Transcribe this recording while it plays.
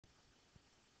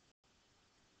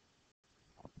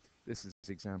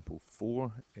example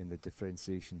 4 in the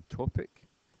differentiation topic.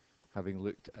 Having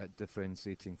looked at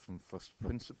differentiating from first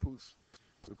principles,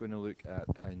 we're going to look at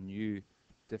a new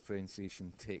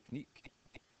differentiation technique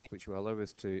which will allow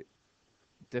us to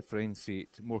differentiate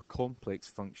more complex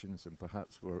functions than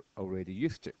perhaps we're already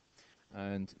used to.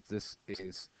 And this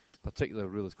particular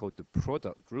rule is called the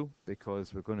product rule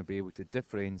because we're going to be able to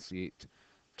differentiate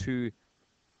two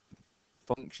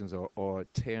functions or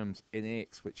terms in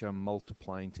x which are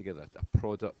multiplying together, a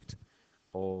product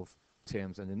of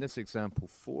terms. And in this example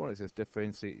 4, it says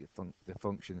differentiate the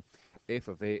function f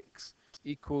of x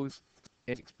equals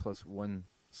x plus 1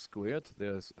 squared.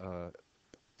 There's a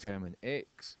term in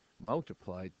x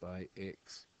multiplied by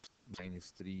x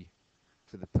minus 3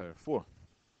 to the power 4.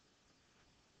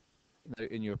 Now,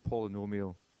 in your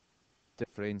polynomial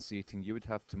differentiating, you would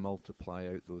have to multiply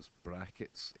out those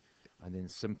brackets and then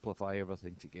simplify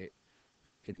everything to get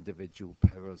individual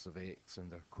powers of x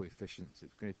and their coefficients.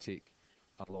 It's going to take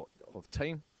a lot of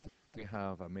time. We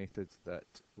have a method that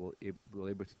will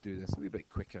able to do this a little bit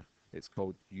quicker. It's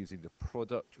called using the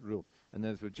product rule. And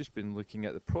as we've just been looking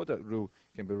at, the product rule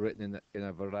can be written in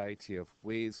a variety of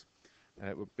ways.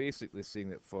 We're basically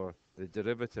saying that for the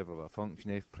derivative of a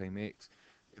function f prime x,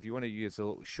 if you want to use a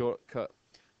little shortcut,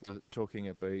 we're talking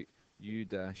about u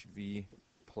dash v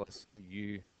plus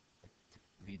u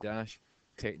v dash.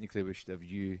 Technically, we should have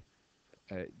u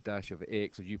dash of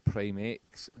x or u prime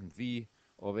x and v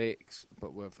of x,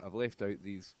 but I've left out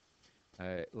these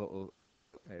little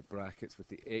brackets with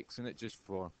the x in it just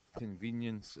for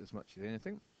convenience as much as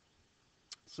anything.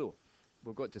 So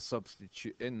we've got to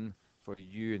substitute in for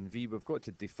u and v. We've got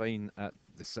to define at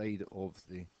the side of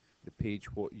the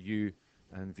page what u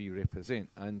and v represent,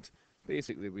 and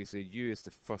basically we say u is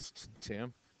the first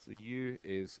term, so u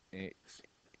is x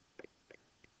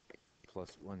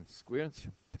plus 1 squared,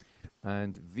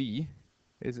 and v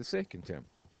is the second term.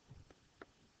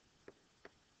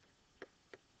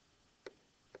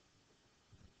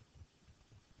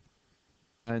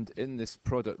 And in this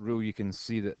product rule, you can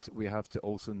see that we have to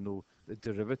also know the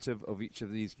derivative of each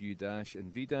of these u dash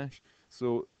and v dash.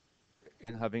 So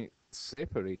in having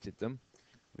separated them,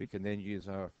 we can then use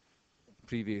our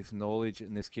previous knowledge,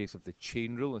 in this case of the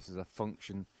chain rule. This is a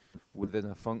function within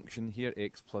a function here,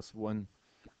 x plus 1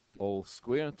 all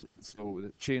squared. So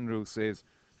the chain rule says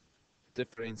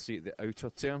differentiate the outer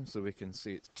term, so we can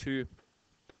say it's 2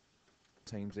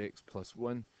 times x plus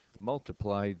 1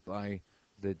 multiplied by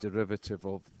the derivative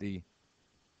of the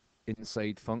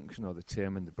inside function or the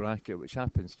term in the bracket, which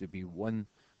happens to be 1,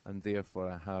 and therefore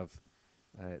I have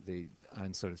the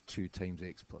answer is 2 times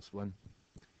x plus 1.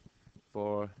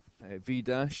 For v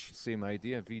dash, same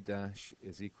idea, v dash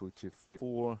is equal to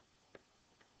 4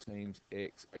 times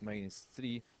x minus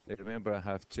 3. Now remember, I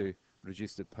have to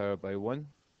reduce the power by 1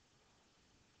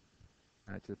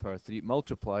 to the power 3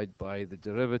 multiplied by the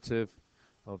derivative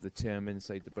of the term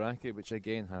inside the bracket, which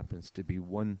again happens to be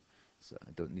 1, so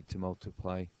I don't need to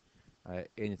multiply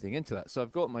anything into that. So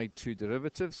I've got my two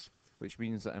derivatives, which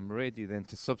means that I'm ready then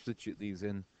to substitute these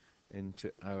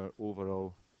into our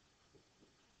overall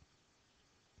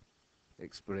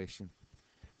expression.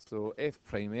 So f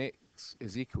prime x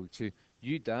is equal to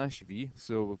u dash v,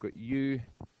 so we've got u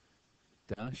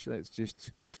dash, let's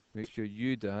just make sure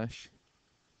u dash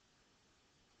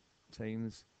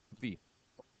times v.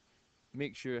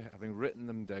 Make sure, having written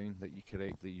them down, that you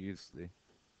correctly use the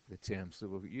term. So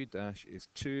we've got u dash is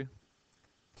 2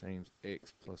 times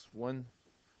x plus 1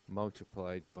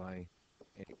 multiplied by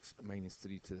x minus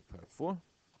 3 to the power 4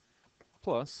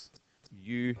 plus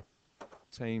u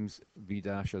times v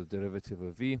dash, or the derivative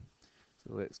of v.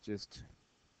 So let's just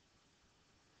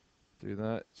do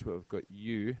that. So we've got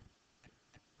u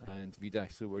and v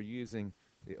dash. So we're using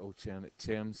the alternate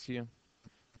terms here.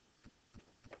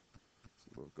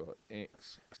 So we've got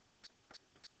x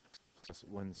plus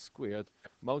 1 squared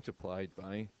multiplied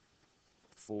by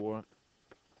 4.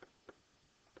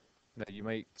 Now you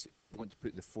might want to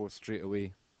put the 4 straight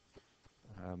away.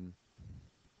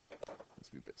 It's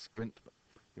a wee bit squint, but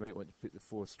you might want to put the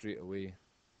 4 straight away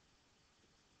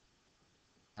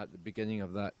at the beginning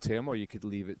of that term, or you could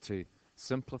leave it to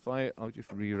simplify it. I'll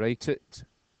just rewrite it.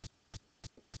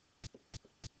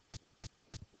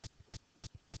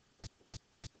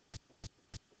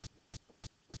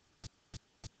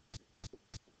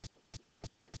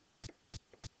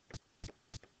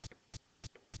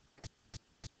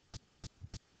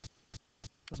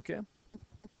 Okay.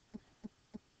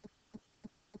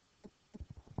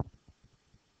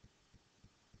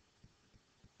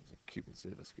 Cube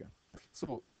instead of a square.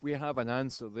 So we have an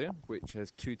answer there which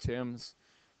has two terms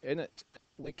in it.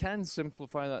 We can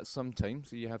simplify that sometimes,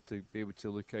 so you have to be able to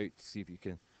look out to see if you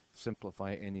can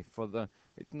simplify it any further.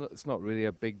 It's not really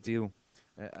a big deal.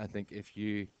 I think if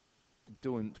you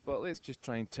don't, but let's just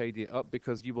try and tidy it up,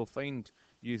 because you will find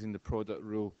using the product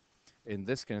rule in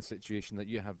this kind of situation that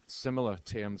you have similar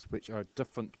terms which are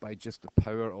different by just the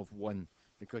power of one,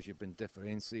 because you've been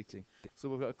differentiating. So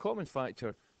we've got a common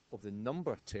factor of the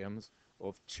number terms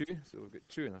of 2, so we've got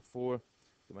 2 and a 4,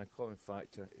 so my common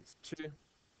factor is 2.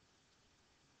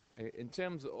 In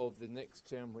terms of the next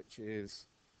term, which is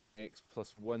x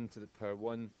plus 1 to the power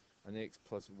 1 and x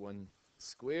plus 1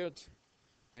 squared,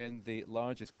 and the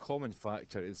largest common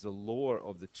factor is the lower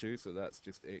of the two, so that's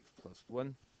just x plus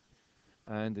 1.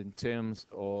 And in terms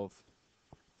of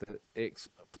the x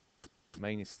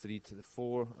minus 3 to the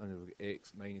 4, and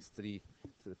x minus 3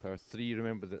 to the power 3,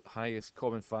 remember that highest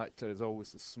common factor is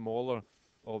always the smaller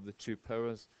of the two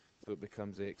powers, so it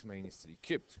becomes x minus 3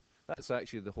 cubed. That's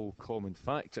actually the whole common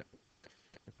factor.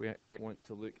 If we want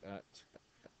to look at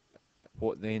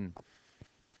what then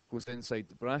goes inside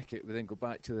the bracket, we then go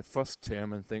back to the first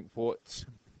term and think what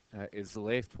is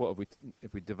left. What have we,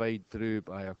 if we divide through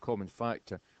by our common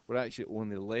factor, we're actually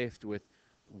only left with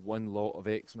one lot of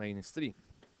x minus 3.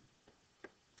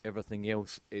 Everything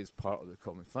else is part of the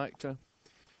common factor.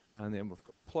 And then we've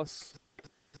got plus.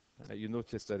 You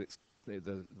notice that it's with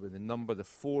the number, the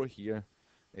 4 here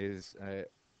is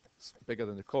bigger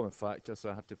than the common factor, so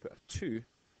I have to put a 2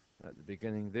 at the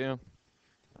beginning there.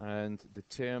 And the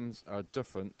terms are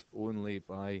different only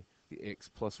by the x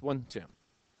plus 1 term.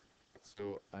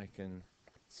 So I can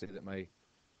say that my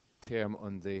term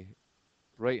on the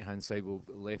right hand side will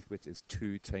be left with is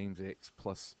 2 times x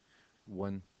plus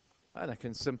 1. And I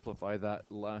can simplify that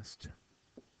last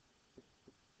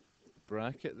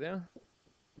bracket there.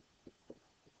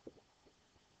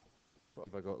 What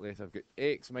have I got left? I've got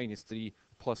x minus 3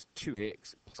 plus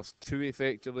 2x plus 2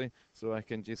 effectively. So I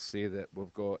can just say that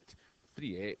we've got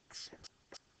 3x,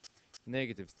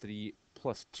 negative 3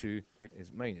 plus 2 is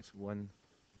minus 1.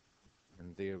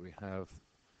 And there we have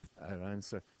our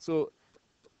answer. So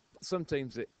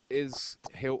sometimes it is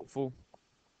helpful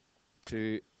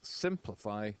to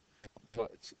simplify,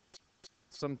 but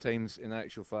sometimes in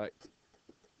actual fact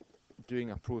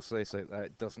doing a process like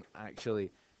that doesn't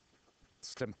actually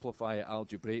simplify it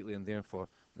algebraically, and therefore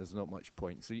there's not much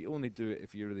point. So you only do it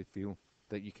if you really feel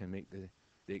that you can make the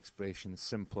expression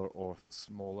simpler or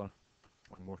smaller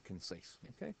or more concise.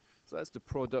 Okay, so that's the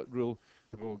product rule.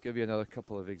 We'll give you another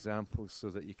couple of examples so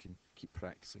that you can keep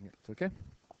practicing it. Okay.